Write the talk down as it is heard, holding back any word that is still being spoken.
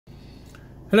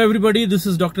Hello everybody, this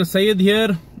is Dr. Syed here.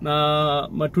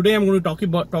 Today I'm going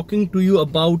to talking to you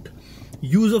about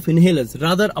use of inhalers,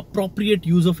 rather appropriate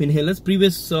use of inhalers.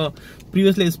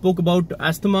 Previously I spoke about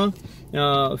asthma,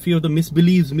 a few of the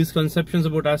misbeliefs, misconceptions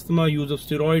about asthma, use of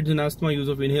steroids in asthma, use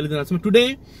of inhalers in asthma.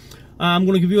 Today I'm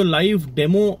going to give you a live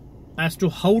demo as to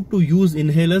how to use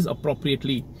inhalers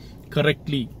appropriately,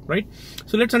 correctly, right?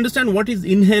 So let's understand what is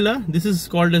inhaler. This is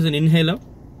called as an inhaler.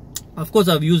 Of course,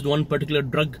 I've used one particular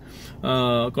drug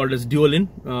called as Duolin,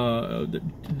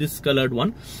 this colored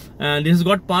one, and this has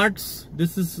got parts.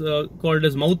 This is called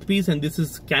as mouthpiece, and this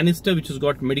is canister, which has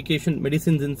got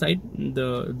medicines inside,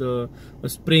 the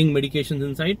spraying medications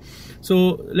inside.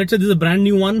 So let's say this is a brand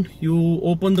new one. You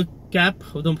open the cap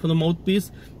for the mouthpiece,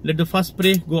 let the first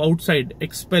spray go outside,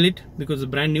 expel it because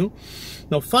it's brand new.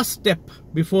 Now, first step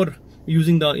before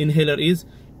using the inhaler is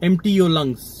empty your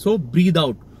lungs. So breathe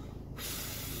out.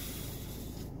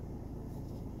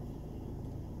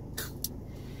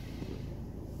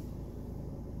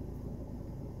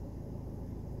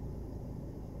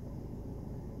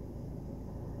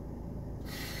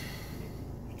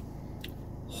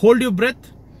 Hold your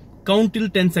breath, count till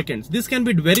 10 seconds. This can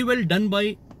be very well done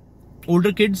by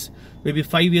older kids, maybe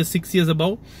 5 years, 6 years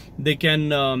above. We can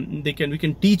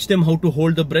teach them how to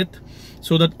hold the breath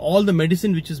so that all the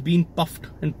medicine which is being puffed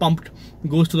and pumped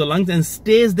goes to the lungs and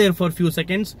stays there for a few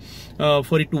seconds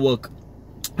for it to work.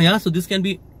 Yeah, so this can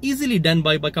be easily done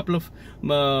by a couple of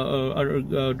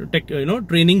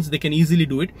trainings. They can easily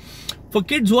do it. For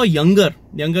kids who are younger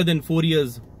than 4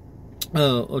 years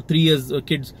or 3 years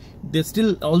kids, they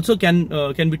still also can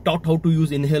be taught how to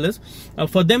use inhalers.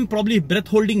 For them, probably breath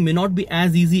holding may not be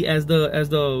as easy as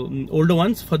the older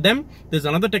ones. For them, there's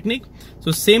another technique.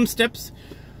 So same steps.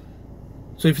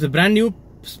 So if it's a brand new,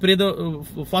 spray the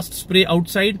first spray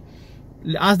outside.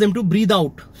 Ask them to breathe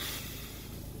out.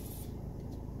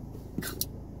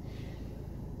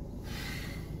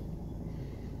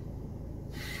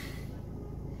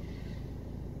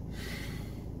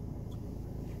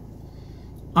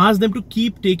 Ask them to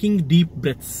keep taking deep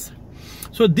breaths.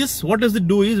 So this, what does it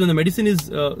do is, when the medicine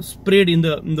is sprayed in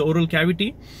the oral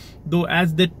cavity, though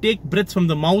as they take breaths from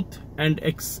the mouth and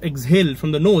exhale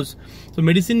from the nose, so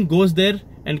medicine goes there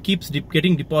and keeps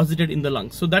getting deposited in the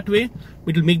lungs. So that way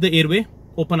it will make the airway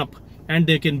open up and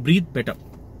they can breathe better.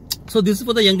 So this is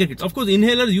for the younger kids. Of course,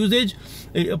 inhaler usage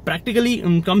practically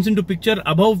comes into picture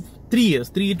above 3 years,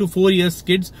 3 to 4 years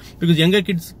kids, because younger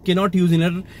kids cannot use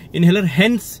inhaler.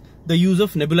 Hence, the use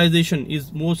of nebulization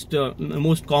is most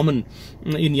common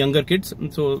in younger kids.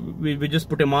 So we just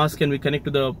put a mask and we connect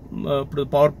to the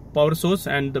power source,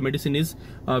 and the medicine is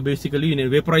basically in a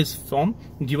vaporized form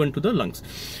given to the lungs.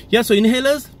 Yeah, so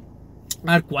inhalers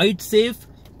are quite safe,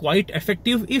 quite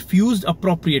effective if used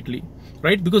appropriately,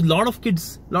 right? Because a lot of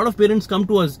parents come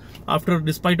to us after,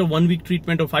 despite a 1 week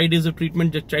treatment or 5 days of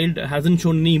treatment, the child hasn't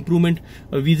shown any improvement.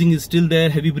 Wheezing is still there,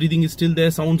 heavy breathing is still there,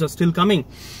 sounds are still coming.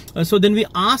 So then we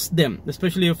ask them,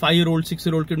 especially a 5-year-old,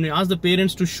 6-year-old kid, we ask the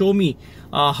parents to show me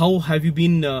how have you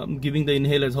been giving the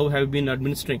inhalers, how have you been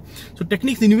administering. So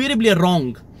techniques invariably are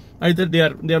wrong. Either they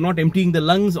are not emptying the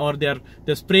lungs, or they're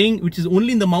spraying, which is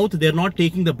only in the mouth. They're not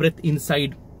taking the breath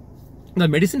inside. The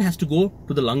medicine has to go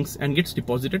to the lungs and gets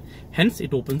deposited, hence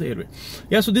it opens the airway.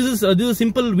 Yeah, so this is a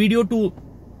simple video to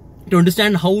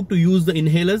understand how to use the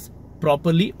inhalers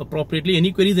properly, appropriately.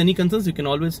 Any queries, any concerns, you can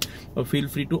always feel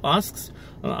free to ask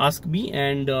me,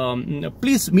 and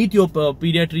please meet your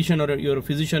pediatrician or your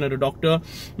physician or a doctor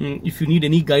if you need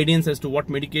any guidance as to what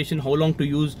medication, how long to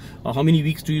use, how many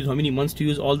weeks to use, how many months to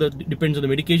use. All that depends on the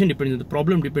medication, depends on the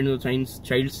problem, depends on the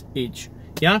child's age.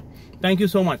 Yeah, thank you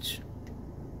so much.